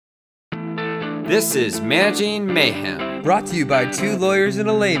This is Managing Mayhem. Brought to you by two lawyers and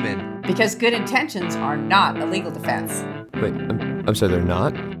a layman. Because good intentions are not a legal defense. Wait, I'm sorry, they're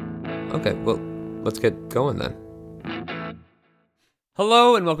not? Okay, well, let's get going then.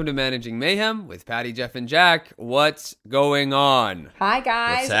 Hello and welcome to Managing Mayhem with Patty, Jeff, and Jack. What's going on? Hi,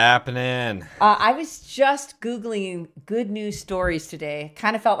 guys. What's happening? I was just Googling good news stories today.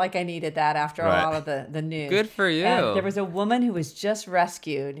 Kind of felt like I needed that after a lot of the news. Good for you. And there was a woman who was just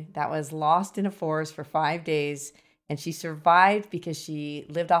rescued that was lost in a forest for 5 days, and she survived because she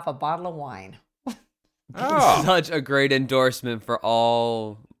lived off a bottle of wine. Oh. Such a great endorsement for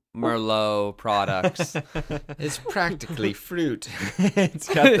all Merlot products. It's practically fruit. It's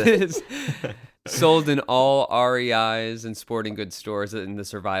got It's sold in all REIs and sporting goods stores in the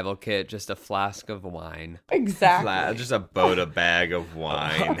survival kit, just a flask of wine. Exactly. just a Boda bag of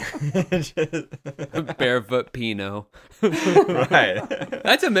wine. Barefoot Pinot. Right.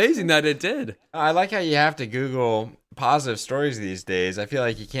 That's amazing that it did. I like how you have to Google positive stories these days. I feel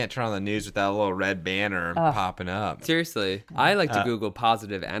like you can't turn on the news without a little red banner popping up. Seriously, I like to Google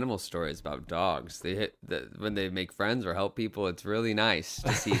positive animal stories about dogs. When they make friends or help people. It's really nice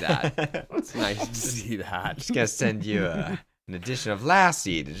to see that. It's nice to see that. Just gonna send you an edition of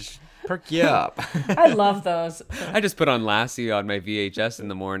Lassie to just perk you up. I love those. I just put on Lassie on my VHS in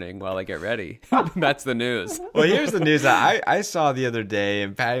the morning while I get ready. That's the news. Well, here's the news that I saw the other day,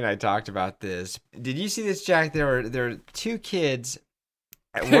 and Patty and I talked about this. Did you see this, Jack? There are two kids.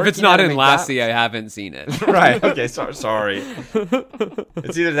 If it's not in Lassie, I haven't seen it. Right. Okay. Sorry.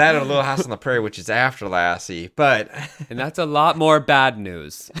 It's either that or Little House on the Prairie, which is after Lassie, And that's a lot more bad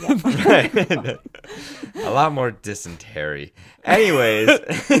news. Right. A lot more dysentery. Anyways,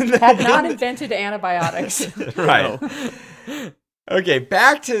 Had not invented antibiotics. Right. Okay,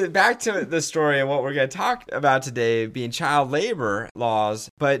 back to the story and what we're going to talk about today being child labor laws.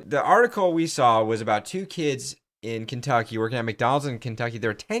 But the article we saw was about two kids in Kentucky working at McDonald's in Kentucky. They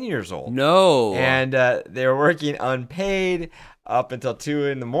were 10 years old. No. And they were working unpaid up until 2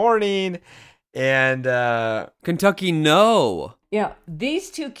 a.m. And Kentucky, no. Yeah,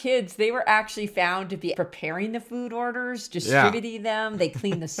 these two kids, they were actually found to be preparing the food orders, distributing them. They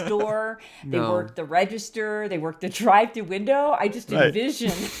cleaned the store. They worked the register. They worked the drive-through window. I just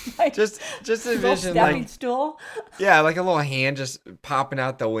envisioned, just a envision stepping stool. Yeah, like a little hand just popping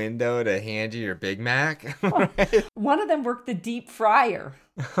out the window to hand you your Big Mac. Right? One of them worked the deep fryer.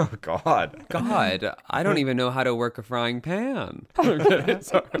 Oh, God, I don't even know how to work a frying pan. Okay,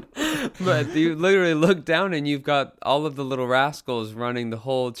 sorry. But you literally look down and you've got all of the little rascals running the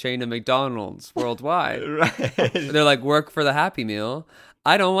whole chain of McDonald's worldwide. Right. They're like, work for the Happy Meal.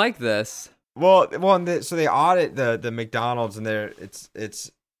 I don't like this. Well, so they audit the McDonald's, and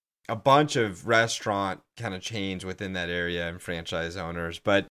it's a bunch of restaurant kind of chains within that area and franchise owners,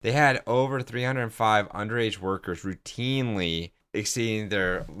 but they had over 305 underage workers routinely exceeding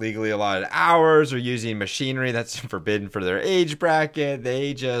their legally allotted hours or using machinery that's forbidden for their age bracket.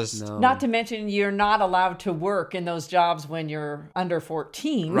 They just... No. Not to mention, you're not allowed to work in those jobs when you're under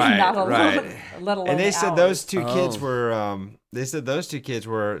 14. Right, not right. Let alone And they said those two kids Oh. were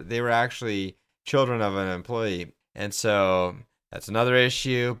they were actually children of an employee. And so that's another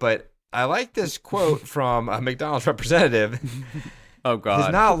issue. But I like this quote from a McDonald's representative. Oh, God.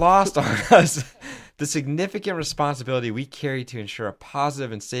 It's not lost on us the significant responsibility we carry to ensure a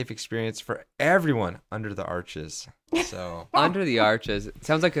positive and safe experience for everyone under the arches. So Under the arches. It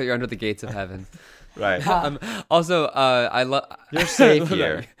sounds like you're under the gates of heaven. right. Also, I love... You're safe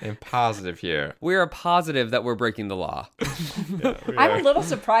here and positive here. We're positive that we're breaking the law. Yeah, I'm a little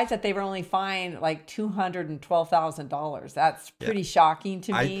surprised that they were only fined like $212,000. That's pretty shocking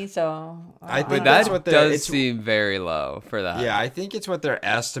to me. I think But that's that what does seem very low for that. Yeah, I think it's what they're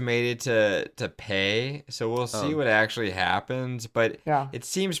estimated to pay. So we'll see what actually happens. But it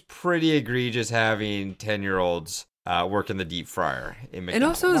seems pretty egregious having 10-year-olds work in the deep fryer in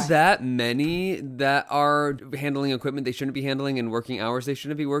McDonald's. And also that many that are handling equipment they shouldn't be handling and working hours they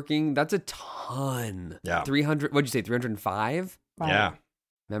shouldn't be working. That's a ton. Yeah. 300, what'd you say, 305? Right. Yeah.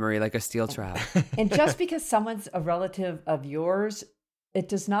 Memory like a steel trap. And just because someone's a relative of yours, it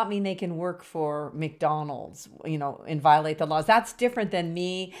does not mean they can work for McDonald's, and violate the laws. That's different than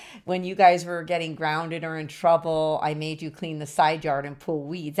me. When you guys were getting grounded or in trouble, I made you clean the side yard and pull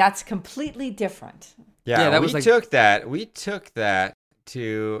weeds. That's completely different. Yeah, we took that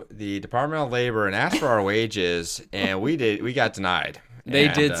to the Department of Labor and asked for our wages, and we got denied. They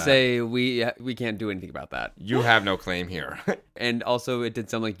did say we can't do anything about that. You have no claim here. And also, it did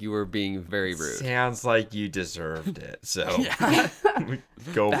sound like you were being very rude. Sounds like you deserved it. So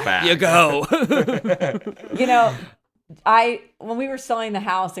go back. You go. when we were selling the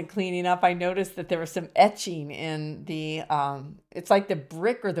house and cleaning up, I noticed that there was some etching in the it's like the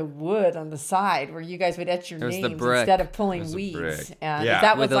brick or the wood on the side where you guys would etch your names instead of pulling weeds. And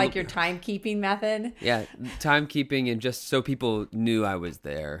that was like your timekeeping method. Yeah, timekeeping, and just so people knew I was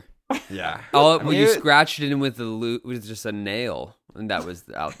there. Yeah. You scratched it in with with just a nail, and that was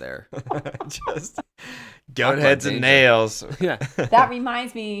out there. Just goat heads and nails. Yeah. That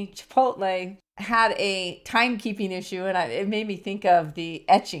reminds me, Chipotle had a timekeeping issue, and it made me think of the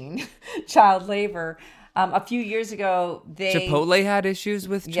etching, child labor. A few years ago, Chipotle had issues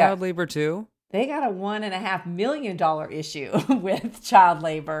with child labor too. They got a $1.5 million issue with child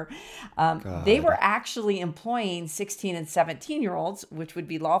labor. They were actually employing 16 and 17-year-olds, which would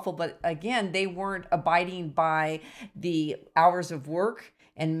be lawful. But again, they weren't abiding by the hours of work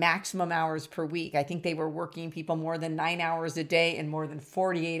and maximum hours per week. I think they were working people more than 9 hours a day and more than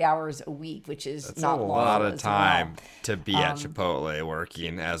 48 hours a week, which is not lawful. That's a lot of time to be at Chipotle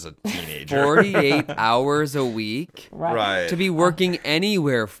working as a teenager. 48 hours a week? Right. To be working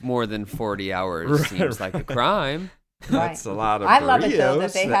anywhere more than 40 hours seems like a crime. That's a lot of burritos. I love it, though,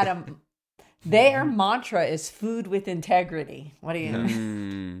 that they had their mantra is food with integrity. What do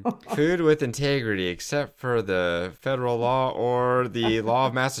you Food with integrity, except for the federal law or the law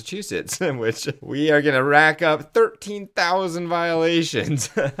of Massachusetts, in which we are going to rack up 13,000 violations.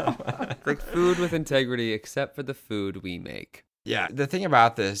 Like food with integrity, except for the food we make. Yeah, the thing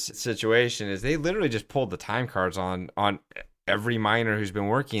about this situation is they literally just pulled the time cards on every miner who's been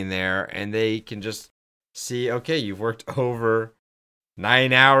working there, and they can just see, okay, you've worked over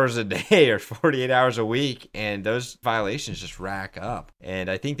 9 hours a day or 48 hours a week, and those violations just rack up. And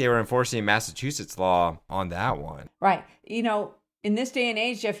I think they were enforcing Massachusetts law on that one. Right. In this day and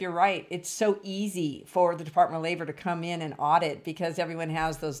age, Jeff, you're right. It's so easy for the Department of Labor to come in and audit because everyone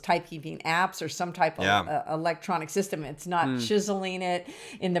has those typekeeping apps or some type of electronic system. It's not chiseling it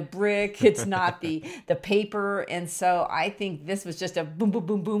in the brick. It's not the paper. And so I think this was just a boom, boom,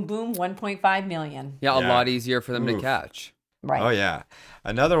 boom, boom, boom, 1.5 million. Yeah, a lot easier for them to catch. Right. Oh, yeah.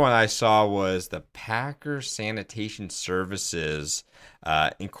 Another one I saw was the Packer Sanitation Services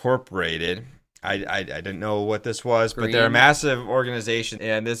Incorporated. I didn't know what this was, but they're a massive organization.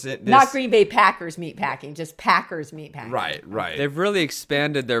 And this not Green Bay Packers meatpacking, just Packers meatpacking. Right. They've really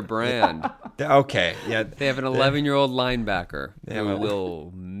expanded their brand. Okay, yeah. They have an 11-year-old linebacker who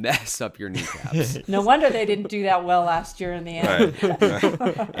will mess up your kneecaps. No wonder they didn't do that well last year in the end.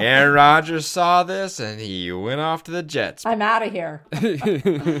 Right. Aaron Rodgers saw this, and he went off to the Jets. I'm out of here.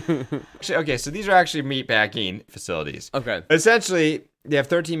 Okay, so these are actually meatpacking facilities. Okay. Essentially, they have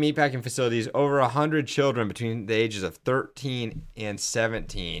 13 meatpacking facilities. Over 100 children between the ages of 13 and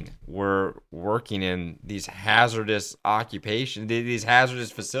 17 were working in these hazardous occupations, these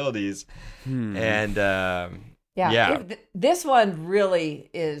hazardous facilities. And this one really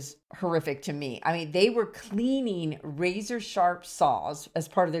is horrific to me. I mean, they were cleaning razor sharp saws as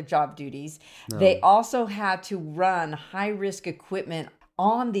part of their job duties. No. They also had to run high risk equipment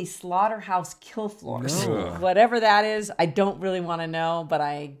on the slaughterhouse kill floors. No. Whatever that is, I don't really want to know, but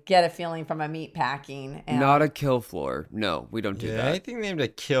I get a feeling from a meat packing. Not a kill floor. No, we don't do that. Anything named a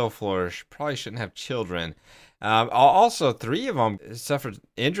kill floor probably shouldn't have children. Also, 3 of them suffered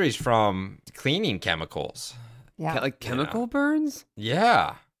injuries from cleaning chemicals. Yeah. Like chemical burns?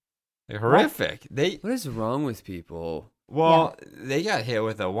 Yeah. They're horrific. What is wrong with people? Well, they got hit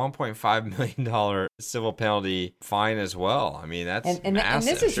with a $1.5 million civil penalty fine as well. I mean, that's massive. And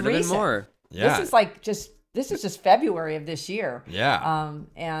this is recent. More. Yeah. This is just February of this year. Yeah.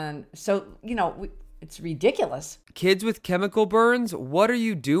 And so, it's ridiculous. Kids with chemical burns, what are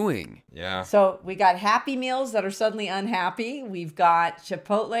you doing? Yeah. So we got Happy Meals that are suddenly unhappy. We've got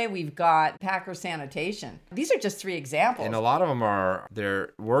Chipotle. We've got Packer Sanitation. These are just 3 examples. And a lot of them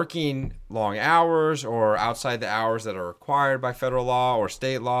they're working long hours or outside the hours that are required by federal law or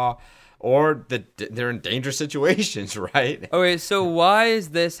state law, or they're in dangerous situations, right? Okay, so why is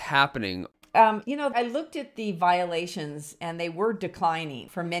this happening? I looked at the violations and they were declining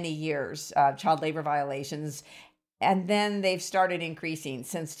for many years, child labor violations. And then they've started increasing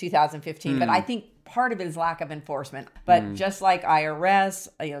since 2015. But I think part of it is lack of enforcement. But just like IRS,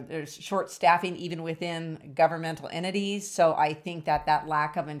 there's short staffing even within governmental entities. So I think that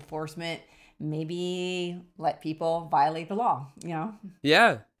lack of enforcement maybe let people violate the law,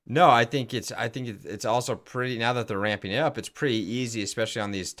 Yeah. No, I think it's also pretty, now that they're ramping it up, it's pretty easy, especially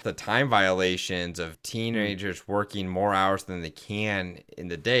on the time violations of teenagers working more hours than they can in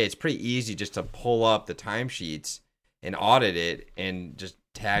the day. It's pretty easy just to pull up the timesheets and audit it and just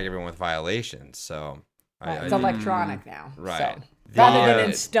tag everyone with violations. So it's electronic now. Right. So. Rather than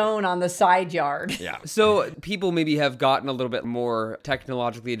in stone on the side yard. Yeah. So people maybe have gotten a little bit more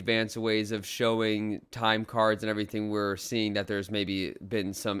technologically advanced ways of showing time cards and everything. We're seeing that there's maybe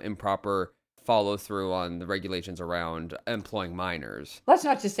been some improper follow through on the regulations around employing minors. Let's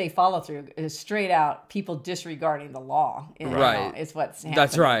not just say follow through. It's straight out people disregarding the law. Right. Is what's happening.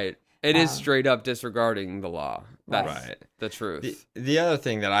 That's right. It is straight up disregarding the law. That's right. The truth. The other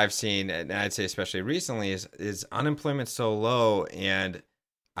thing that I've seen, and I'd say especially recently, is unemployment so low. And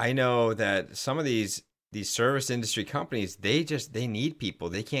I know that some of these service industry companies, they need people.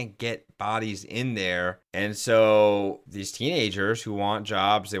 They can't get bodies in there. And so these teenagers who want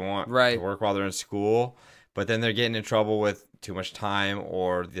jobs, they want to work while they're in school, but then they're getting in trouble with too much time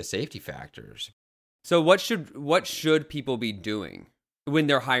or the safety factors. So what should people be doing when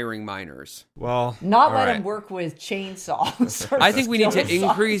they're hiring minors? Well, not let them work with chainsaws. I think we need to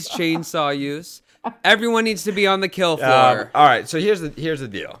increase chainsaw use. Everyone needs to be on the kill floor. All right. So here's the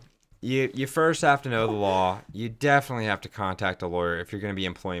deal. You first have to know the law. You definitely have to contact a lawyer if you're going to be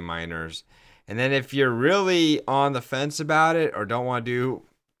employing minors. And then if you're really on the fence about it or don't want to do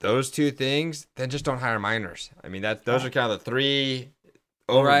those two things, then just don't hire minors. I mean, those are kind of the three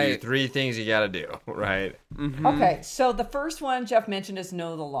things you got to do, right? Mm-hmm. Okay, so the first one Jeff mentioned is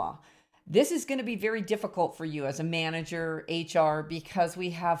know the law. This is going to be very difficult for you as a manager, HR, because we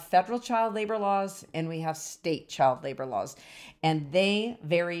have federal child labor laws and we have state child labor laws, and they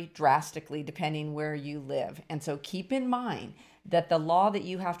vary drastically depending where you live. And so keep in mind that the law that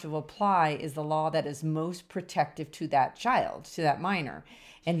you have to apply is the law that is most protective to that child, to that minor.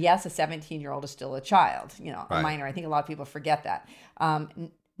 And yes, a 17-year-old is still a child, a minor. I think a lot of people forget that.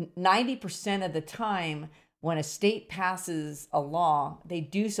 90% of the time, when a state passes a law, they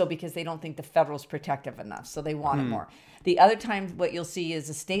do so because they don't think the federal's protective enough, so they want it more. The other time, what you'll see is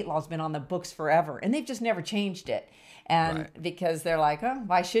the state law's been on the books forever, and they've just never changed it. And because they're like, oh,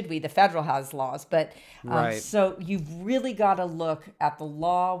 why should we? The federal has laws. But so you've really got to look at the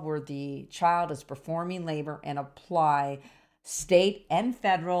law where the child is performing labor and apply state and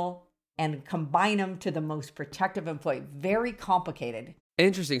federal and combine them to the most protective employee. Very complicated.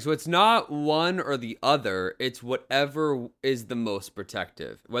 Interesting. So it's not one or the other. It's whatever is the most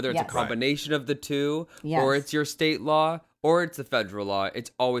protective. Whether it's a combination of the two, or it's your state law, or it's the federal law.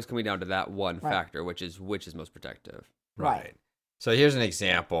 It's always coming down to that one factor, which is most protective. Right. So here's an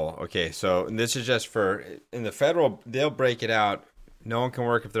example. Okay, so this is just in the federal, they'll break it out. No one can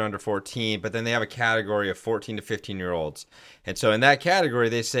work if they're under 14, but then they have a category of 14 to 15-year-olds. And so in that category,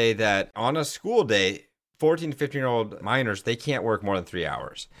 they say that on a school day, 14 to 15-year-old minors, they can't work more than 3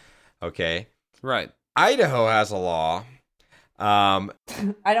 hours. Okay? Right. Idaho has a law I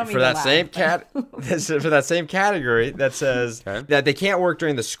don't mean for that same for that same category that says that they can't work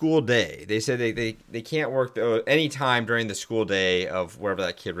during the school day. They say they can't work any time during the school day of wherever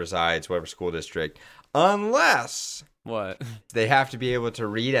that kid resides, whatever school district, unless they have to be able to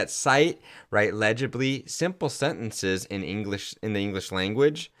read at sight, write legibly, simple sentences in the English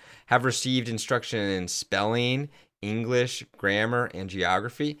language, have received instruction in spelling, English, grammar, and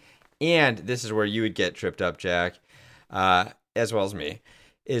geography. And this is where you would get tripped up, Jack, as well as me,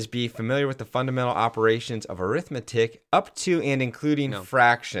 is be familiar with the fundamental operations of arithmetic up to and including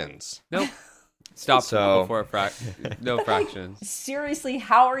fractions. Nope. Stop before no fractions. Seriously,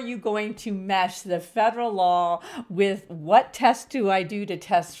 how are you going to mesh the federal law with what test do I do to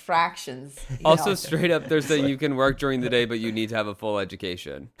test fractions? Also, straight up, there's that you can work during the day, but you need to have a full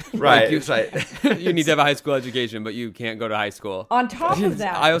education. Right. You need to have a high school education, but you can't go to high school. On top of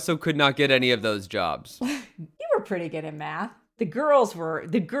that, I also could not get any of those jobs. You were pretty good at math. The girls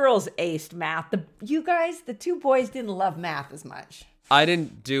aced math. The two boys didn't love math as much. I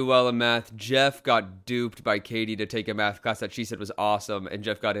didn't do well in math. Jeff got duped by Katie to take a math class that she said was awesome, and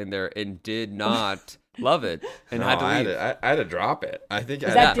Jeff got in there and did not love it and had to leave. I had to drop it. I think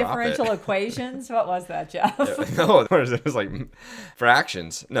Is that differential equations? What was that, Jeff? No, it was like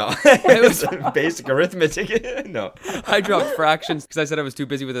fractions. No, it was basic arithmetic. No, I dropped fractions because I said I was too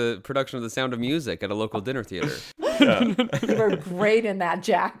busy with the production of The Sound of Music at a local dinner theater. You were great in that,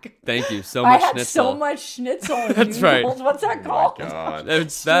 Jack. Thank you so much. I had schnitzel. so much schnitzel and That's noodles. right. What's that called? Oh my God.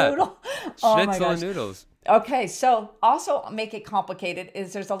 It's that. Schnitzel and gosh. noodles. Okay, so also make it complicated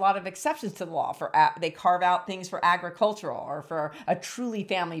is there's a lot of exceptions to the law for they carve out things for agricultural or for a truly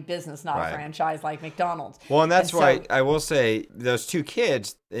family business, not a franchise like McDonald's. Well, and that's why I will say those two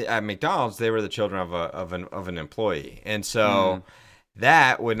kids at McDonald's, they were the children of an employee, and so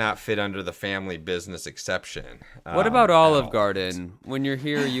that would not fit under the family business exception. What about Olive Garden? When you're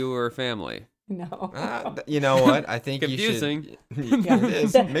here, you were family. No. You know what? I think Confusing. You should. Yeah. It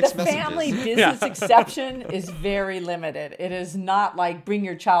is. The Mixed family messages. business exception is very limited. It is not like bring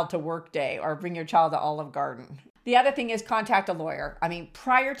your child to work day or bring your child to Olive Garden. The other thing is contact a lawyer. I mean,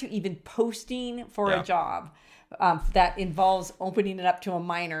 prior to even posting for a job that involves opening it up to a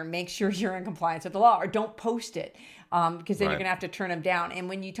minor, make sure you're in compliance with the law, or don't post it. Because then you're going to have to turn them down. And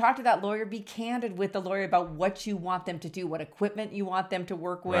when you talk to that lawyer, be candid with the lawyer about what you want them to do, what equipment you want them to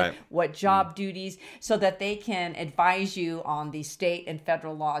work with, what job duties, so that they can advise you on the state and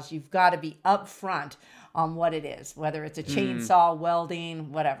federal laws. You've got to be upfront on what it is, whether it's a chainsaw,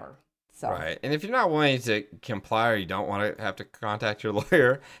 welding, whatever. So. Right. And if you're not willing to comply or you don't want to have to contact your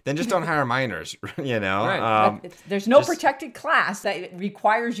lawyer, then just don't hire minors, you know? Right. There's no protected class that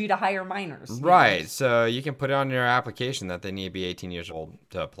requires you to hire minors. Right. So you can put it on your application that they need to be 18 years old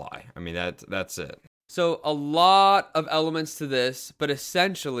to apply. I mean, that's it. So a lot of elements to this, but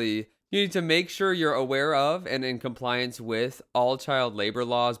essentially you need to make sure you're aware of and in compliance with all child labor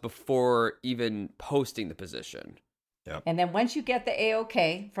laws before even posting the position. Yep. And then once you get the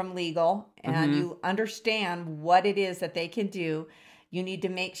A-OK from legal and you understand what it is that they can do, you need to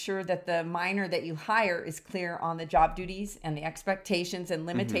make sure that the minor that you hire is clear on the job duties and the expectations and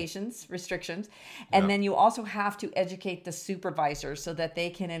limitations, restrictions. And then you also have to educate the supervisors so that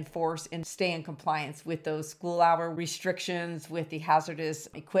they can enforce and stay in compliance with those school hour restrictions, with the hazardous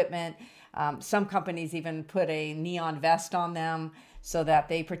equipment. Some companies even put a neon vest on them so that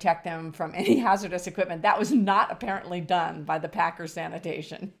they protect them from any hazardous equipment. That was not apparently done by the Packer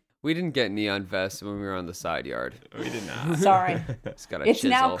Sanitation. We didn't get neon vests when we were on the side yard. We did not. Sorry. It's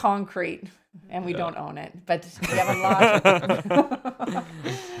now concrete, and we don't own it. But we have a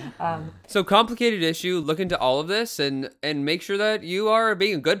lot. So complicated issue. Look into all of this and make sure that you are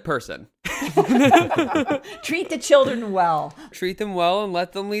being a good person. Treat the children well. Treat them well and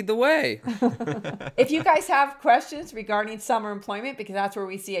let them lead the way. If you guys have questions regarding summer employment, because that's where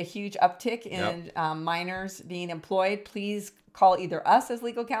we see a huge uptick in minors being employed, please call either us as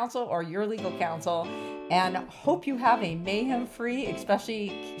legal counsel or your legal counsel. And hope you have a mayhem-free,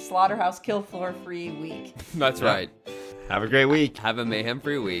 especially slaughterhouse kill floor-free week. That's right. Have a great week. Have a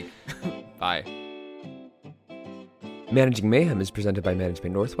mayhem-free week. Bye. Managing Mayhem is presented by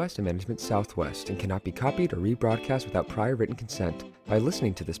Management Northwest and Management Southwest and cannot be copied or rebroadcast without prior written consent. By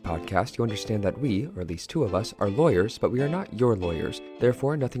listening to this podcast, you understand that we, or at least two of us, are lawyers, but we are not your lawyers.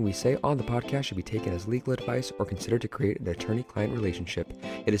 Therefore, nothing we say on the podcast should be taken as legal advice or considered to create an attorney-client relationship.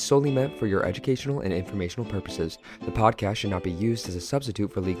 It is solely meant for your educational and informational purposes. The podcast should not be used as a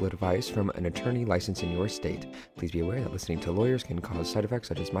substitute for legal advice from an attorney licensed in your state. Please be aware that listening to lawyers can cause side effects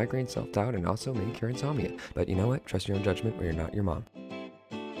such as migraine, self-doubt, and also may cure insomnia. But you know what? Trust your own judgment or you're not your mom.